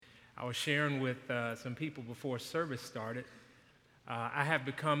I was sharing with some people before service started. I have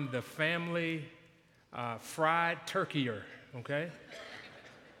become the family fried turkeyer, okay?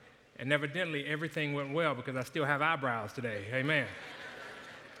 And evidently everything went well because I still have eyebrows today. Amen.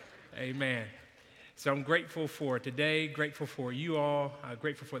 Amen. So I'm grateful for today, grateful for you all,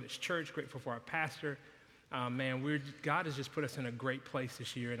 grateful for this church, grateful for our pastor. God has just put us in a great place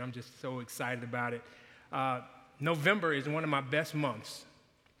this year, and I'm just so excited about it. November is one of my best months.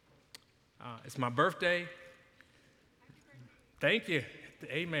 It's my birthday. Thank you.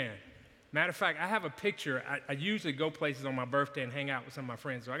 Amen. Matter of fact, I have a picture. I usually go places on my birthday and hang out with some of my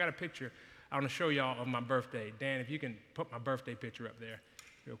friends. So I got a picture I want to show y'all of my birthday. Dan, if you can put my birthday picture up there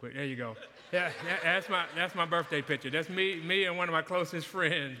real quick. There you go. Yeah, that's my birthday picture. That's me and one of my closest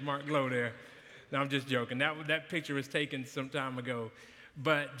friends, Mark Lowe there. No, I'm just joking. That picture was taken some time ago.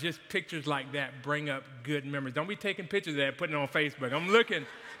 But just pictures like that bring up good memories. Don't be taking pictures of that, putting it on Facebook. I'm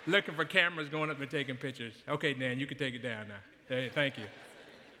looking for cameras going up and taking pictures. Okay, Dan, you can take it down now. Hey, thank you.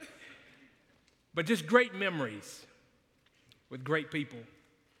 But just great memories with great people.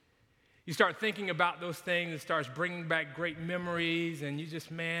 You start thinking about those things, it starts bringing back great memories, and you just,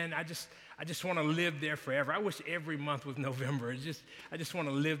 I just want to live there forever. I wish every month was November. I just want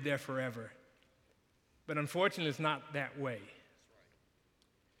to live there forever. But unfortunately, it's not that way.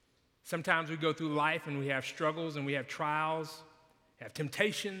 Sometimes we go through life and we have struggles and we have trials, have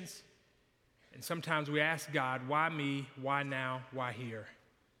temptations, and sometimes we ask God, why me, why now, why here?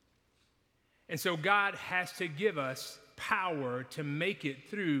 And so God has to give us power to make it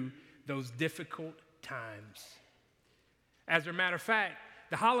through those difficult times. As a matter of fact,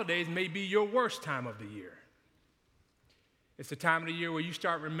 the holidays may be your worst time of the year. It's the time of the year where you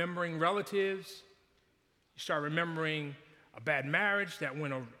start remembering relatives, you start remembering a bad marriage that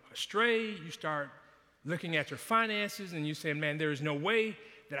went astray, you start looking at your finances and you say, man, there is no way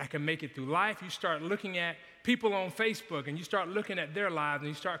that I can make it through life. You start looking at people on Facebook and you start looking at their lives and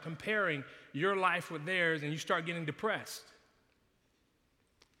you start comparing your life with theirs and you start getting depressed.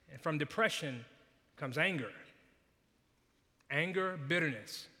 And from depression comes anger,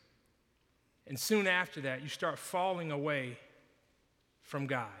 bitterness. And soon after that, you start falling away from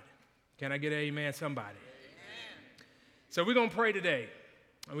God. Can I get an amen, somebody? Amen. So we're going to pray today.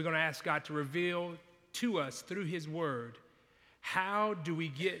 And we're going to ask God to reveal to us through his word, how do we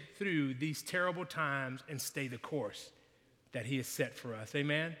get through these terrible times and stay the course that he has set for us?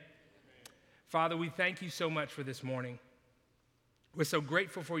 Amen? Amen. Father, we thank you so much for this morning. We're so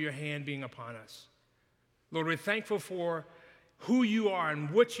grateful for your hand being upon us. Lord, we're thankful for who you are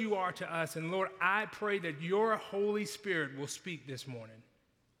and what you are to us. And Lord, I pray that your Holy Spirit will speak this morning.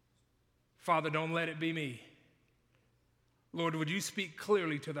 Father, don't let it be me. Lord, would you speak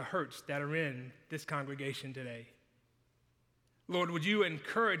clearly to the hurts that are in this congregation today? Lord, would you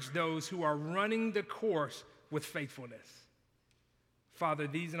encourage those who are running the course with faithfulness? Father,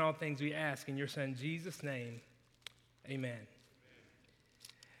 these and all things we ask in your Son, Jesus' name, amen.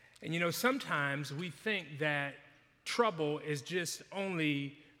 And you know, sometimes we think that trouble is just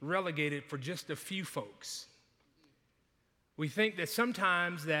only relegated for just a few folks. We think that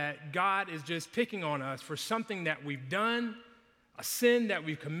sometimes that God is just picking on us for something that we've done, a sin that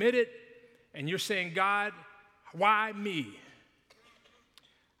we've committed, and you're saying, God, why me?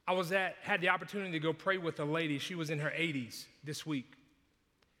 I had the opportunity to go pray with a lady. She was in her 80s this week.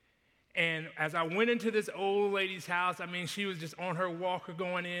 And as I went into this old lady's house, she was just on her walker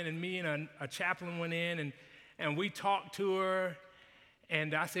going in, and me and a chaplain went in, and we talked to her,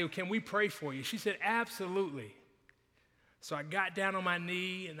 and I said, well, can we pray for you? She said, absolutely. So I got down on my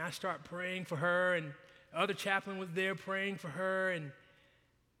knee, and I started praying for her, and the other chaplain was there praying for her,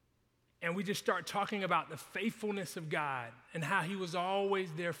 and we just started talking about the faithfulness of God and how he was always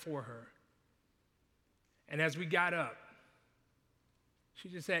there for her. And as we got up, she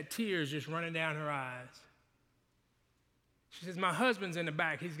just had tears just running down her eyes. She says, my husband's in the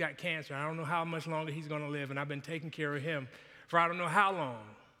back. He's got cancer. I don't know how much longer he's going to live, and I've been taking care of him for I don't know how long.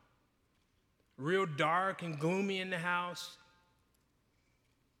 Real dark and gloomy in the house.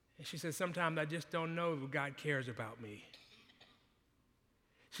 And she said, sometimes I just don't know if God cares about me.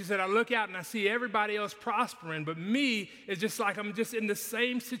 She said, I look out and I see everybody else prospering, but me is just like I'm just in the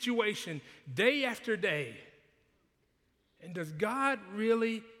same situation day after day. And does God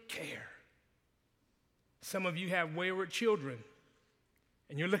really care? Some of you have wayward children,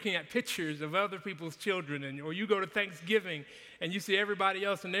 and you're looking at pictures of other people's children, or you go to Thanksgiving and you see everybody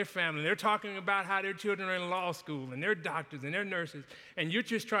else in their family. They're talking about how their children are in law school, and they're doctors, and they're nurses, and you're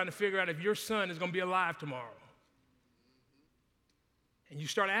just trying to figure out if your son is going to be alive tomorrow. And you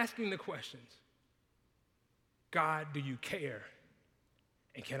start asking the questions, God, do you care?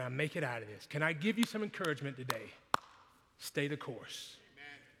 And can I make it out of this? Can I give you some encouragement today? Stay the course.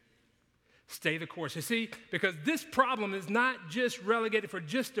 Amen. Stay the course. You see, because this problem is not just relegated for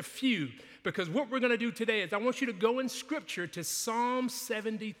just a few. Because what we're going to do today is I want you to go in Scripture to Psalm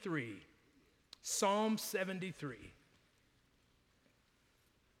 73. Psalm 73.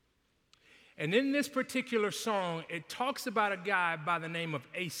 And in this particular song, it talks about a guy by the name of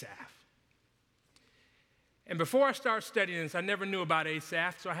Asaph. And before I started studying this, I never knew about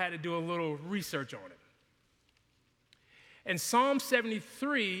Asaph, so I had to do a little research on it. And Psalm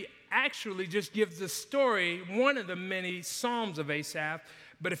 73 actually just gives the story, one of the many Psalms of Asaph.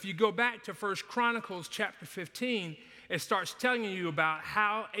 But if you go back to 1 Chronicles chapter 15, it starts telling you about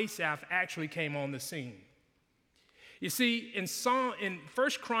how Asaph actually came on the scene. You see, in 1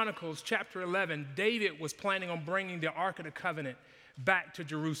 Chronicles chapter 11, David was planning on bringing the Ark of the Covenant back to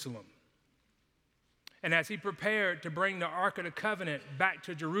Jerusalem. And as he prepared to bring the Ark of the Covenant back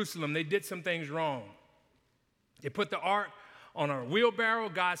to Jerusalem, they did some things wrong. They put the Ark on a wheelbarrow.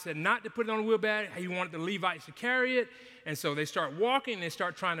 God said not to put it on a wheelbarrow. He wanted the Levites to carry it. And so they start walking. They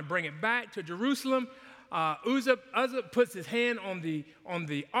start trying to bring it back to Jerusalem. Uzzah puts his hand on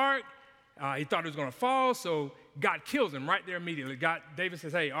the Ark. He thought it was going to fall, so God kills him right there immediately. David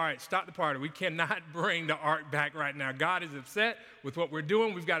says, hey, all right, stop the party. We cannot bring the ark back right now. God is upset with what we're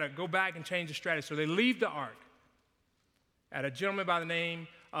doing. We've got to go back and change the strategy. So they leave the ark at a gentleman by the name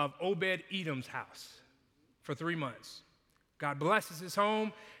of Obed-Edom's house for 3 months. God blesses his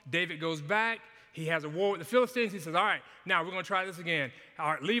home. David goes back. He has a war with the Philistines. He says, all right, now we're going to try this again.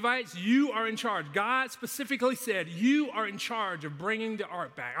 All right, Levites, you are in charge. God specifically said, you are in charge of bringing the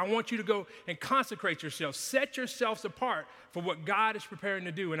ark back. I want you to go and consecrate yourselves. Set yourselves apart for what God is preparing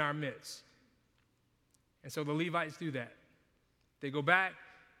to do in our midst. And so the Levites do that. They go back.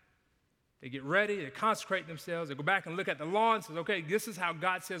 They get ready, they consecrate themselves, they go back and look at the law and say, okay, this is how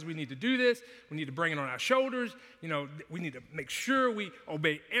God says we need to do this. We need to bring it on our shoulders. You know, we need to make sure we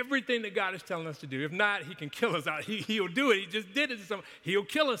obey everything that God is telling us to do. If not, he can kill us out. He'll do it. He just did it to someone. He'll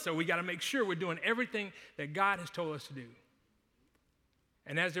kill us, so we got to make sure we're doing everything that God has told us to do.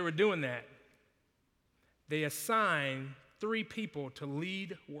 And as they were doing that, they assigned 3 people to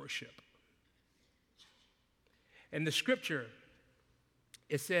lead worship. In the scripture,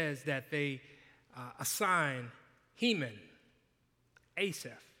 it says that they assign Heman,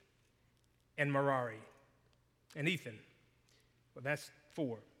 Asaph, and Merari, and Ethan. Well, that's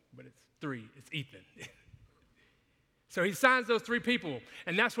 4, but it's 3. It's Ethan. So he signs those 3 people,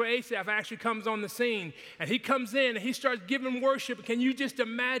 and that's where Asaph actually comes on the scene. And he comes in, and he starts giving worship. Can you just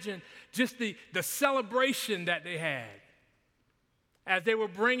imagine just the celebration that they had as they were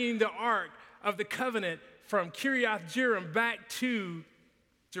bringing the Ark of the Covenant from Kiriath Jearim back to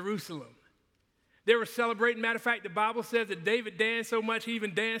Jerusalem? They were celebrating. Matter of fact, the Bible says that David danced so much he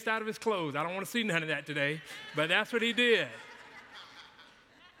even danced out of his clothes. I don't want to see none of that today, but that's what he did.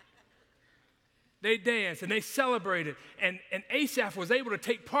 They danced and they celebrated, and Asaph was able to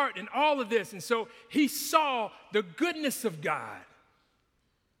take part in all of this, and so he saw the goodness of God.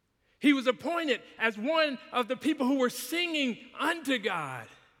 He was appointed as one of the people who were singing unto God,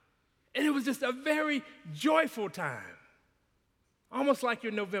 and it was just a very joyful time. Almost like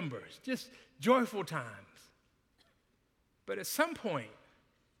your Novembers, just joyful times. But at some point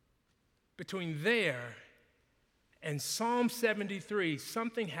between there and Psalm 73,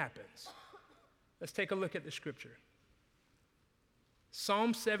 something happens. Let's take a look at the scripture.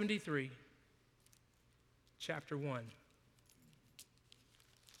 Psalm 73, chapter 1.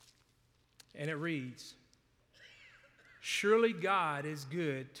 And it reads, surely God is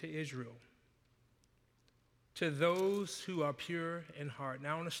good to Israel, to those who are pure in heart.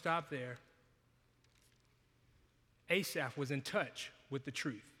 Now I want to stop there. Asaph was in touch with the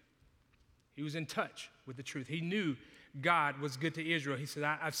truth. He was in touch with the truth. He knew God was good to Israel. He said,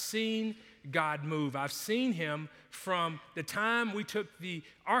 I've seen God move. I've seen him from the time we took the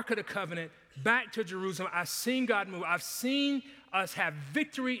Ark of the Covenant back to Jerusalem. I've seen God move. I've seen us have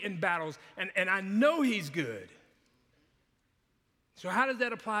victory in battles, and I know he's good. So how does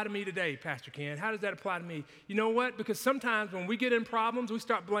that apply to me today, Pastor Ken? How does that apply to me? You know what? Because sometimes when we get in problems, we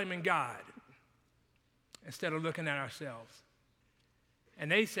start blaming God instead of looking at ourselves.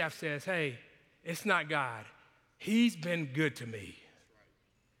 And Asaph says, hey, it's not God. He's been good to me.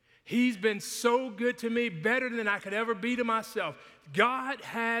 He's been so good to me, better than I could ever be to myself. God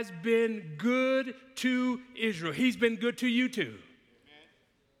has been good to Israel. He's been good to you too. Amen.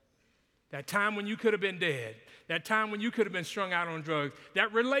 That time when you could have been dead. That time when you could have been strung out on drugs,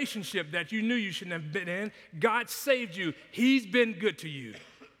 that relationship that you knew you shouldn't have been in, God saved you. He's been good to you.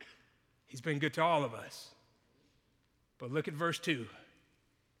 He's been good to all of us. But look at verse 2.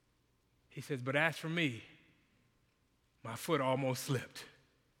 He says, but as for me, my foot almost slipped.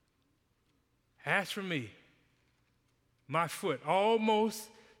 As for me, my foot almost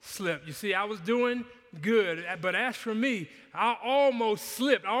slipped. You see, I was doing good, but as for me, I almost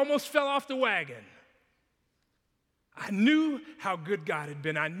slipped. I almost fell off the wagon. I knew how good God had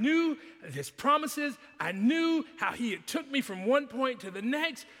been. I knew his promises. I knew how he had took me from one point to the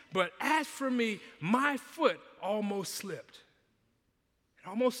next. But as for me, my foot almost slipped. It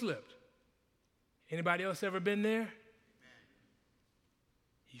almost slipped. Anybody else ever been there?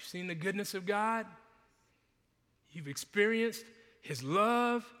 You've seen the goodness of God. You've experienced his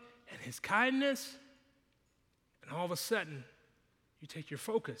love and his kindness. And all of a sudden, you take your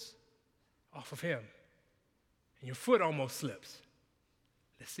focus off of him. And your foot almost slips.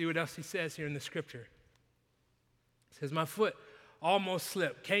 Let's see what else he says here in the scripture. It says, my foot almost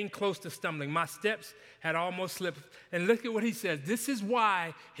slipped, came close to stumbling. My steps had almost slipped. And look at what he says. This is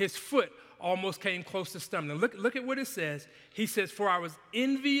why his foot almost came close to stumbling. Look at what it says. He says, for I was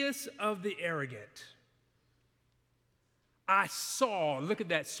envious of the arrogant. I saw, look at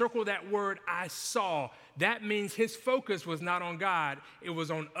that, circle that word, I saw. That means his focus was not on God, it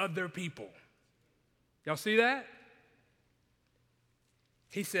was on other people. Y'all see that?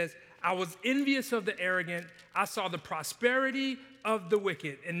 He says, I was envious of the arrogant. I saw the prosperity of the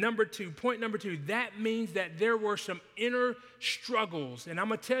wicked. And point number two, that means that there were some inner struggles. And I'm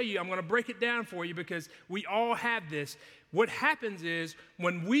going to tell you, I'm going to break it down for you because we all have this. What happens is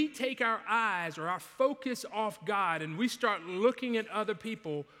when we take our eyes or our focus off God and we start looking at other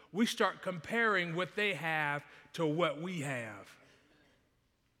people, we start comparing what they have to what we have.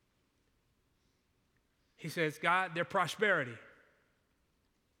 He says, God, their prosperity.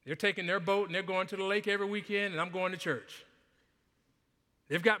 They're taking their boat and they're going to the lake every weekend, and I'm going to church.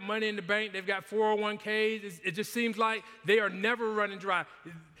 They've got money in the bank. They've got 401ks. It just seems like they are never running dry.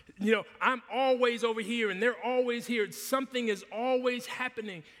 You know, I'm always over here, and they're always here. Something is always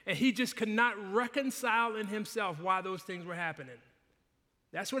happening, and he just could not reconcile in himself why those things were happening.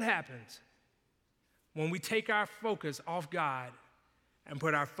 That's what happens when we take our focus off God and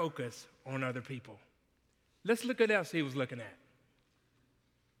put our focus on other people. Let's look at what else he was looking at.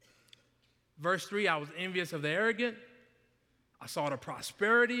 Verse 3, I was envious of the arrogant. I saw the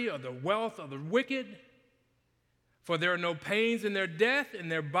prosperity or the wealth of the wicked. For there are no pains in their death,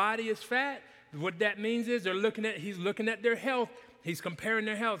 and their body is fat. What that means is he's looking at their health. He's comparing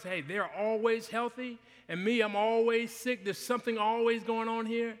their health. Hey, they're always healthy, and me, I'm always sick. There's something always going on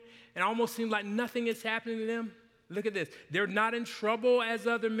here. And it almost seems like nothing is happening to them. Look at this. They're not in trouble as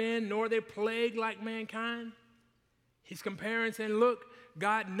other men, nor are they plagued like mankind. He's comparing, saying, look,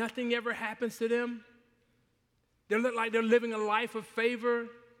 God, nothing ever happens to them. They look like they're living a life of favor.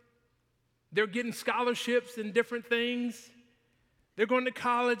 They're getting scholarships and different things. They're going to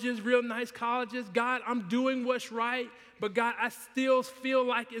colleges, real nice colleges. God, I'm doing what's right, but God, I still feel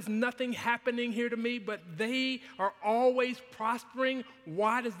like it's nothing happening here to me, but they are always prospering.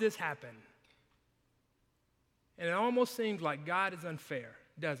 Why does this happen? And it almost seems like God is unfair,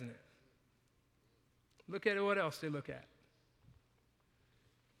 doesn't it? Look at what else they look at.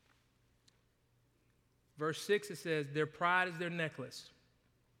 Verse 6, it says, their pride is their necklace.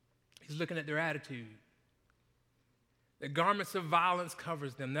 He's looking at their attitude. The garments of violence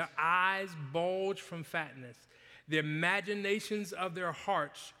covers them. Their eyes bulge from fatness. The imaginations of their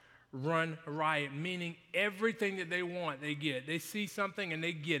hearts run riot, meaning everything that they want, they get. They see something and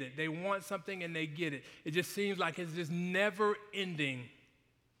they get it. They want something and they get it. It just seems like it's just never ending.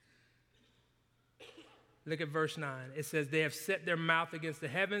 Look at verse 9. It says, they have set their mouth against the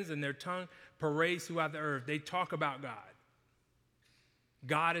heavens and their tongue parades throughout the earth. They talk about God.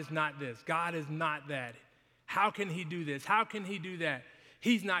 God is not this. God is not that. How can he do this? How can he do that?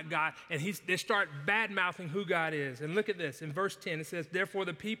 He's not God. And they start bad-mouthing who God is. And look at this. In verse 10, it says, therefore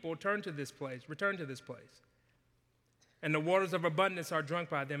the people return to this place. And the waters of abundance are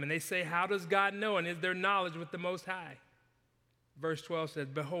drunk by them. And they say, how does God know? And is there knowledge with the Most High? Verse 12 says,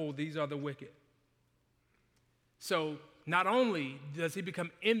 behold, these are the wicked. So not only does he become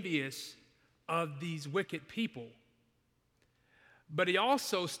envious of these wicked people, but he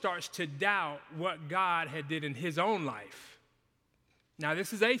also starts to doubt what God had did in his own life. Now,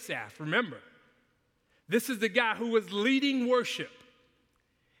 this is Asaph, remember. This is the guy who was leading worship,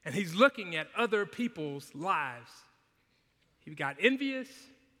 and he's looking at other people's lives. He got envious,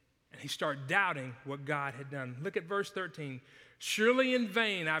 and he started doubting what God had done. Look at verse 13. Surely in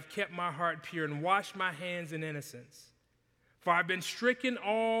vain I've kept my heart pure and washed my hands in innocence. For I've been stricken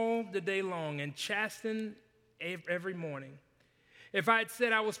all the day long and chastened every morning. If I had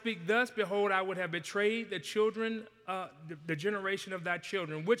said, I will speak thus, behold, I would have betrayed the children, the generation of thy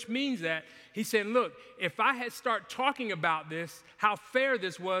children, which means that he's saying, look, if I had started talking about this, how fair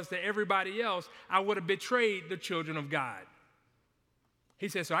this was to everybody else, I would have betrayed the children of God. He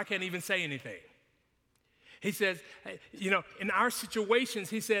says, so I can't even say anything. He says, in our situations,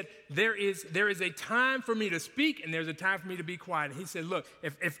 he said, there is a time for me to speak and there's a time for me to be quiet. And he said, look,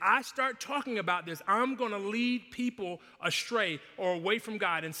 if I start talking about this, I'm going to lead people astray or away from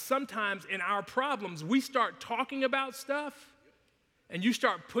God. And sometimes in our problems, we start talking about stuff and you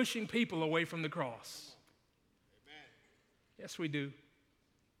start pushing people away from the cross. Amen. Yes, we do.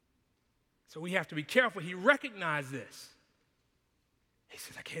 So we have to be careful. He recognized this. He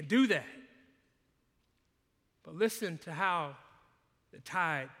says, I can't do that. But listen to how the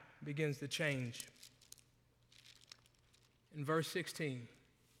tide begins to change. In verse 16,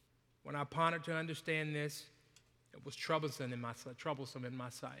 when I pondered to understand this, it was troublesome in my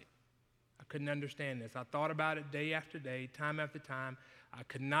sight. I couldn't understand this. I thought about it day after day, time after time. I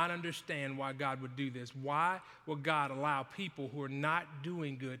could not understand why God would do this. Why would God allow people who are not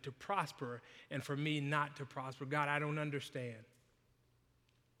doing good to prosper and for me not to prosper? God, I don't understand.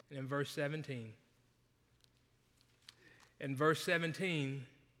 And in verse 17,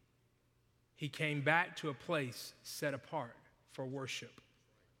 he came back to a place set apart for worship.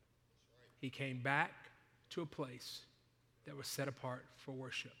 He came back to a place that was set apart for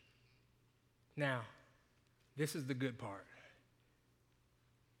worship. Now, this is the good part.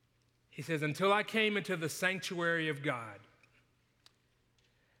 He says, until I came into the sanctuary of God,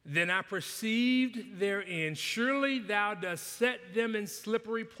 then I perceived therein, surely thou dost set them in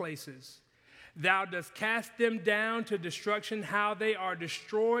slippery places. Thou dost cast them down to destruction, how they are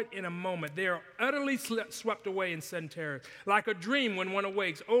destroyed in a moment. They are utterly swept away in sudden terror. Like a dream when one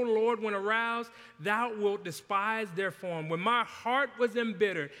awakes. O Lord, when aroused, thou wilt despise their form. When my heart was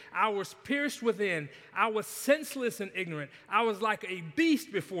embittered, I was pierced within. I was senseless and ignorant. I was like a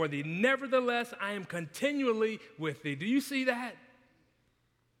beast before thee. Nevertheless, I am continually with thee. Do you see that?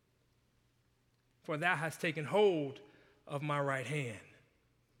 For thou hast taken hold of my right hand.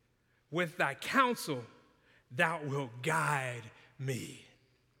 With thy counsel, thou wilt guide me.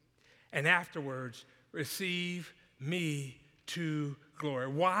 And afterwards, receive me to glory.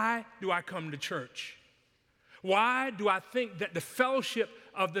 Why do I come to church? Why do I think that the fellowship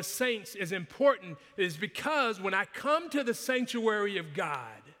of the saints is important? It is because when I come to the sanctuary of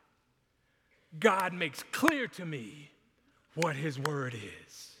God, God makes clear to me what his word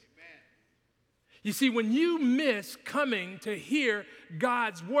is. You see, when you miss coming to hear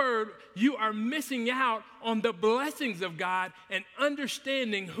God's word, you are missing out on the blessings of God and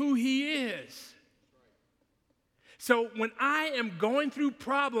understanding who he is. So when I am going through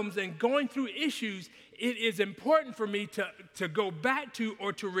problems and going through issues, it is important for me to go back to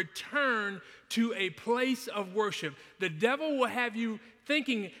or to return to a place of worship. The devil will have you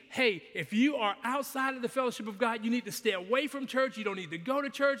thinking, hey, if you are outside of the fellowship of God, you need to stay away from church. You don't need to go to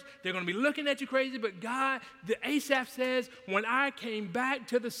church. They're going to be looking at you crazy. But God, the Asaph says, when I came back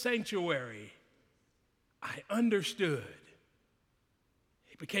to the sanctuary, I understood.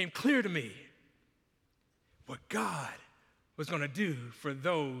 It became clear to me what God was going to do for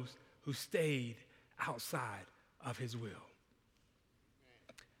those who stayed outside of his will.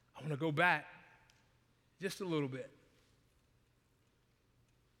 I want to go back just a little bit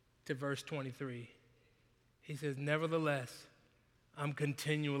to verse 23. He says, nevertheless, I'm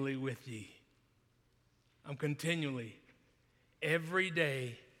continually with ye. I'm continually. Every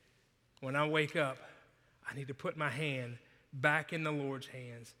day when I wake up, I need to put my hand back in the Lord's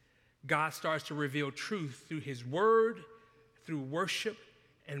hands. God starts to reveal truth through his word, through worship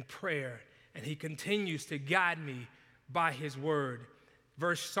and prayer, and he continues to guide me by his word.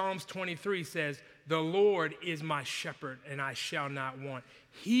 Psalms 23 says, the Lord is my shepherd, and I shall not want.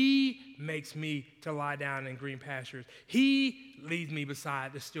 He makes me to lie down in green pastures. He leads me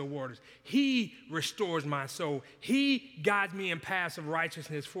beside the still waters. He restores my soul. He guides me in paths of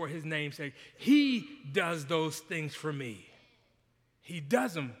righteousness for his name's sake. He does those things for me. He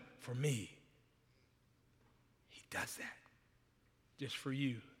does them for me. He does that just for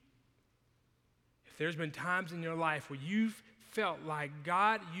you. If there's been times in your life where you've felt like,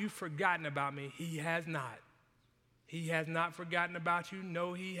 God, you've forgotten about me, he has not. He has not forgotten about you.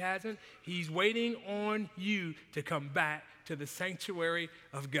 No, he hasn't. He's waiting on you to come back to the sanctuary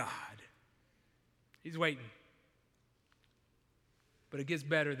of God. He's waiting. But it gets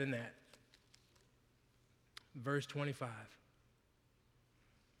better than that. Verse 25.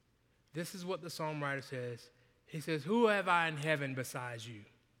 This is what the psalm writer says. He says, who have I in heaven besides you?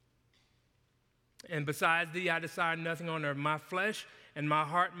 And besides thee, I desire nothing on earth. My flesh and my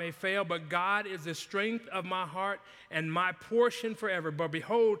heart may fail, but God is the strength of my heart and my portion forever. But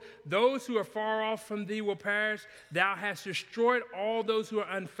behold, those who are far off from thee will perish. Thou hast destroyed all those who are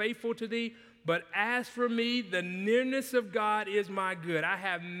unfaithful to thee. But as for me, the nearness of God is my good. I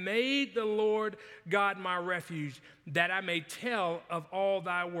have made the Lord God my refuge, that I may tell of all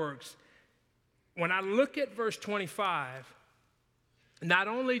thy works. When I look at verse 25, not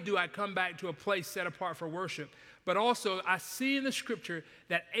only do I come back to a place set apart for worship, but also I see in the scripture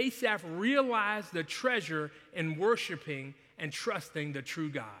that Asaph realized the treasure in worshiping and trusting the true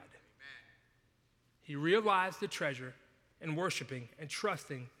God. Amen. He realized the treasure in worshiping and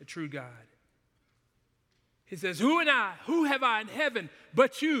trusting the true God. He says, who have I in heaven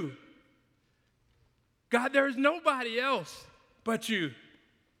but you? God, there is nobody else but you.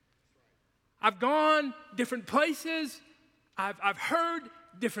 I've gone different places. I've heard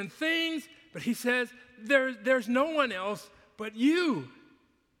different things, but he says, there's no one else but you.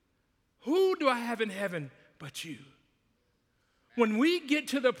 Who do I have in heaven but you? When we get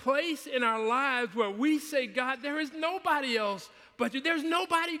to the place in our lives where we say, God, there is nobody else but you. There's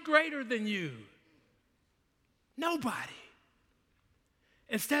nobody greater than you. Nobody.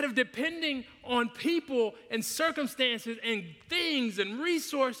 Instead of depending on people and circumstances and things and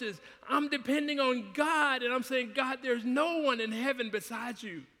resources, I'm depending on God, and I'm saying, God, there's no one in heaven besides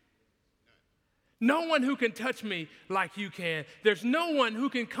you. No one who can touch me like you can. There's no one who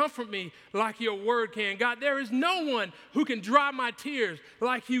can comfort me like your word can. God, there is no one who can dry my tears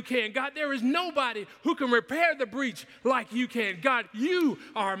like you can. God, there is nobody who can repair the breach like you can. God, you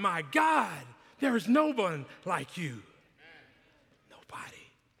are my God. There is no one like you. Nobody.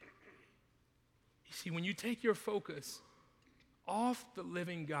 You see, when you take your focus off the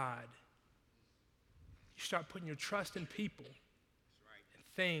living God, you start putting your trust in people and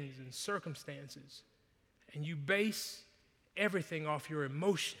things and circumstances, and you base everything off your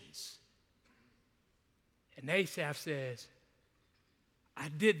emotions. And Asaph says, I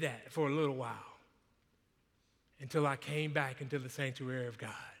did that for a little while until I came back into the sanctuary of God.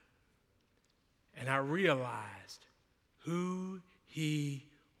 And I realized who he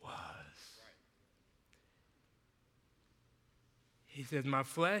was. He says, my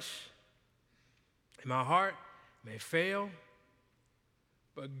flesh and my heart may fail,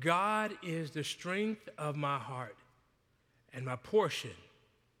 but God is the strength of my heart and my portion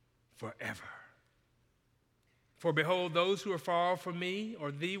forever. For behold, those who are far from me or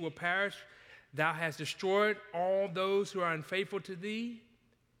thee will perish. Thou hast destroyed all those who are unfaithful to thee.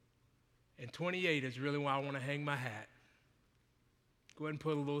 And 28 is really where I want to hang my hat. Go ahead and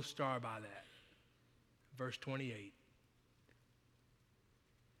put a little star by that. Verse 28.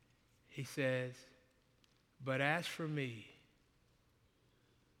 He says, but as for me,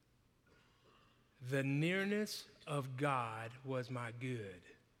 the nearness of God was my good.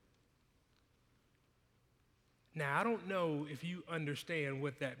 Now, I don't know if you understand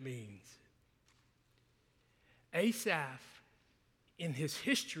what that means. Asaph, in his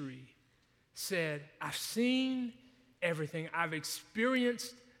history, said, I've seen everything. I've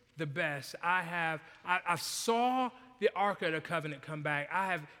experienced the best. I saw the Ark of the Covenant come back. I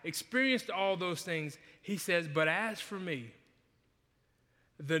have experienced all those things. He says, but as for me,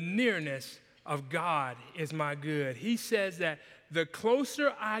 the nearness of God is my good. He says that the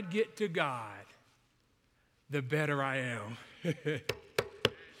closer I get to God, the better I am.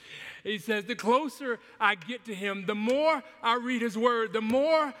 He says, the closer I get to him, the more I read his word, the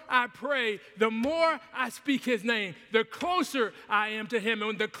more I pray, the more I speak his name, the closer I am to him.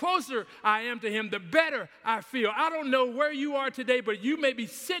 And the closer I am to him, the better I feel. I don't know where you are today, but you may be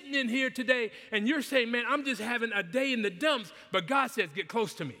sitting in here today and you're saying, man, I'm just having a day in the dumps. But God says, get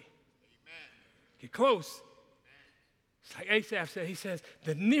close to me. Amen. Get close. Amen. It's like Asaph said, he says,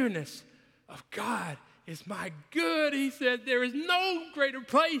 the nearness of God is my good. He said, there is no greater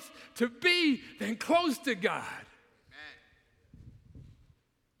place to be than close to God. Amen.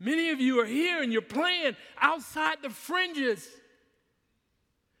 Many of you are here and you're playing outside the fringes.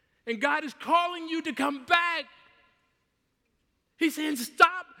 And God is calling you to come back. He's saying,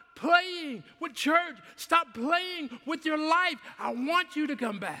 stop playing with church. Stop playing with your life. I want you to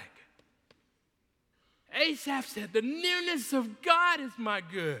come back. Asaph said, the nearness of God is my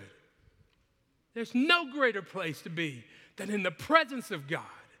good. There's no greater place to be than in the presence of God.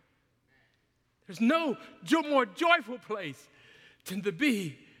 There's no more joyful place than to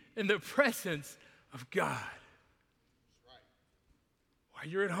be in the presence of God. That's right. While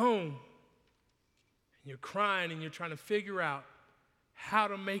you're at home and you're crying and you're trying to figure out how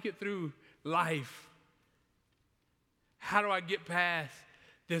to make it through life, how do I get past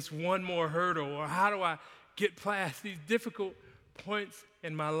this one more hurdle? Or how do I get past these difficult points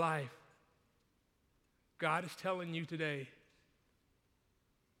in my life? God is telling you today,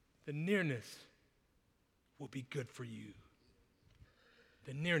 the nearness will be good for you.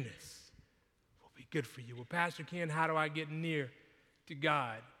 The nearness will be good for you. Well, Pastor Ken, how do I get near to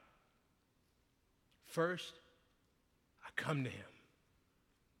God? First, I come to him.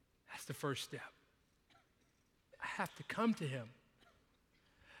 That's the first step. I have to come to him.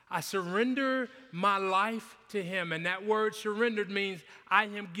 I surrender my life to him. And that word surrendered means I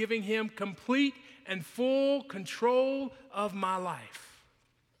am giving him complete and full control of my life.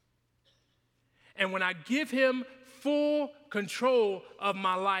 And when I give him full control of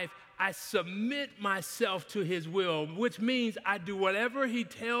my life, I submit myself to his will, which means I do whatever he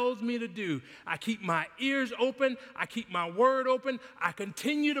tells me to do. I keep my ears open. I keep my word open. I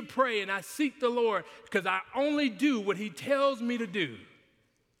continue to pray and I seek the Lord because I only do what he tells me to do.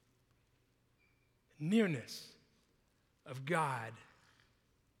 Nearness of God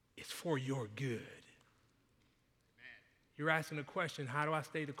is for your good. Amen. You're asking the question, how do I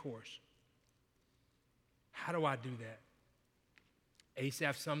stay the course? How do I do that?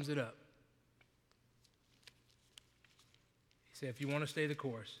 Asaph sums it up. He said, if you want to stay the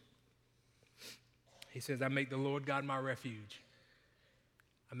course, he says, I make the Lord God my refuge.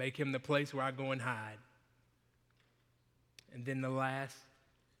 I make him the place where I go and hide. And then the last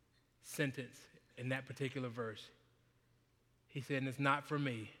sentence in that particular verse, he said, and it's not for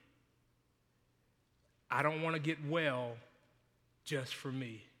me. I don't want to get well just for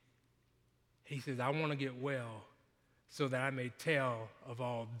me. He says, I want to get well so that I may tell of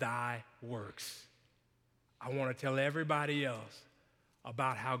all thy works. I want to tell everybody else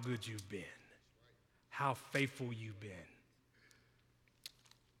about how good you've been, how faithful you've been.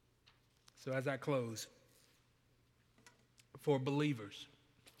 So as I close, for believers,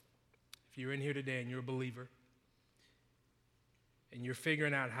 if you're in here today and you're a believer, and you're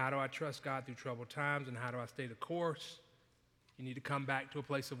figuring out how do I trust God through troubled times and how do I stay the course, you need to come back to a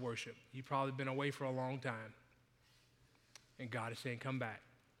place of worship. You've probably been away for a long time. And God is saying, come back.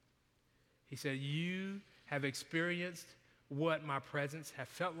 He said, you have experienced what my presence have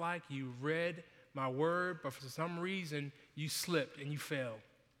felt like. You read my word, but for some reason, you slipped and you fell.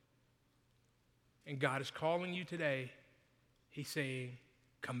 And God is calling you today. He's saying,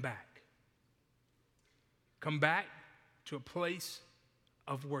 come back. Come back to a place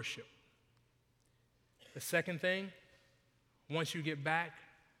of worship. The second thing, once you get back,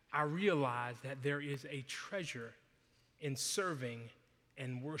 I realize that there is a treasure in serving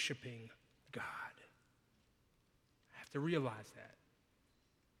and worshiping God. I have to realize that.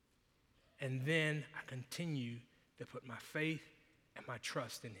 And then I continue to put my faith and my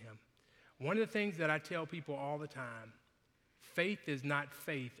trust in him. One of the things that I tell people all the time, faith is not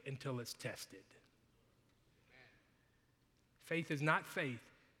faith until it's tested. Faith is not faith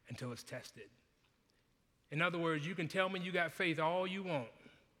until it's tested. In other words, you can tell me you got faith all you want,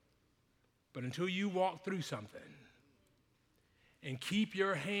 but until you walk through something and keep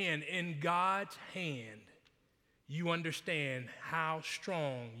your hand in God's hand, you understand how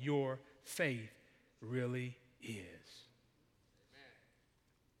strong your faith really is. Amen.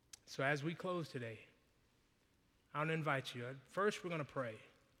 So as we close today, I want to invite you. First, we're going to pray.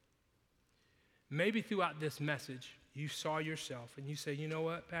 Maybe throughout this message, you saw yourself and you say, you know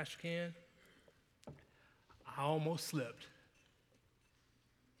what, Pastor Ken? I almost slipped.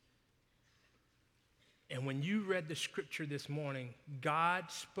 And when you read the scripture this morning, God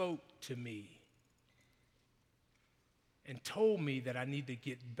spoke to me and told me that I need to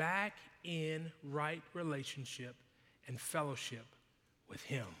get back in right relationship and fellowship with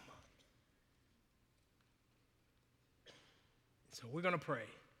him. So we're going to pray.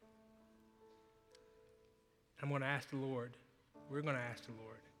 I'm going to ask the Lord, we're going to ask the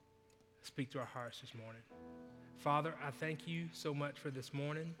Lord to speak to our hearts this morning. Father, I thank you so much for this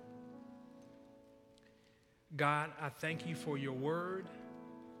morning. God, I thank you for your word.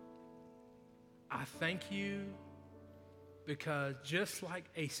 I thank you because just like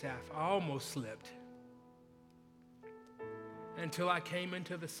Asaph, I almost slipped until I came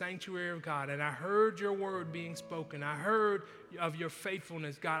into the sanctuary of God and I heard your word being spoken. I heard of your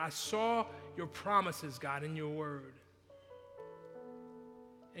faithfulness, God. I saw your promises, God, in your word.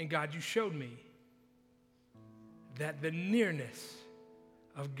 And God, you showed me that the nearness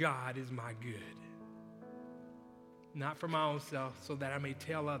of God is my good. Not for my own self, so that I may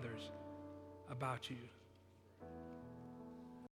tell others about you.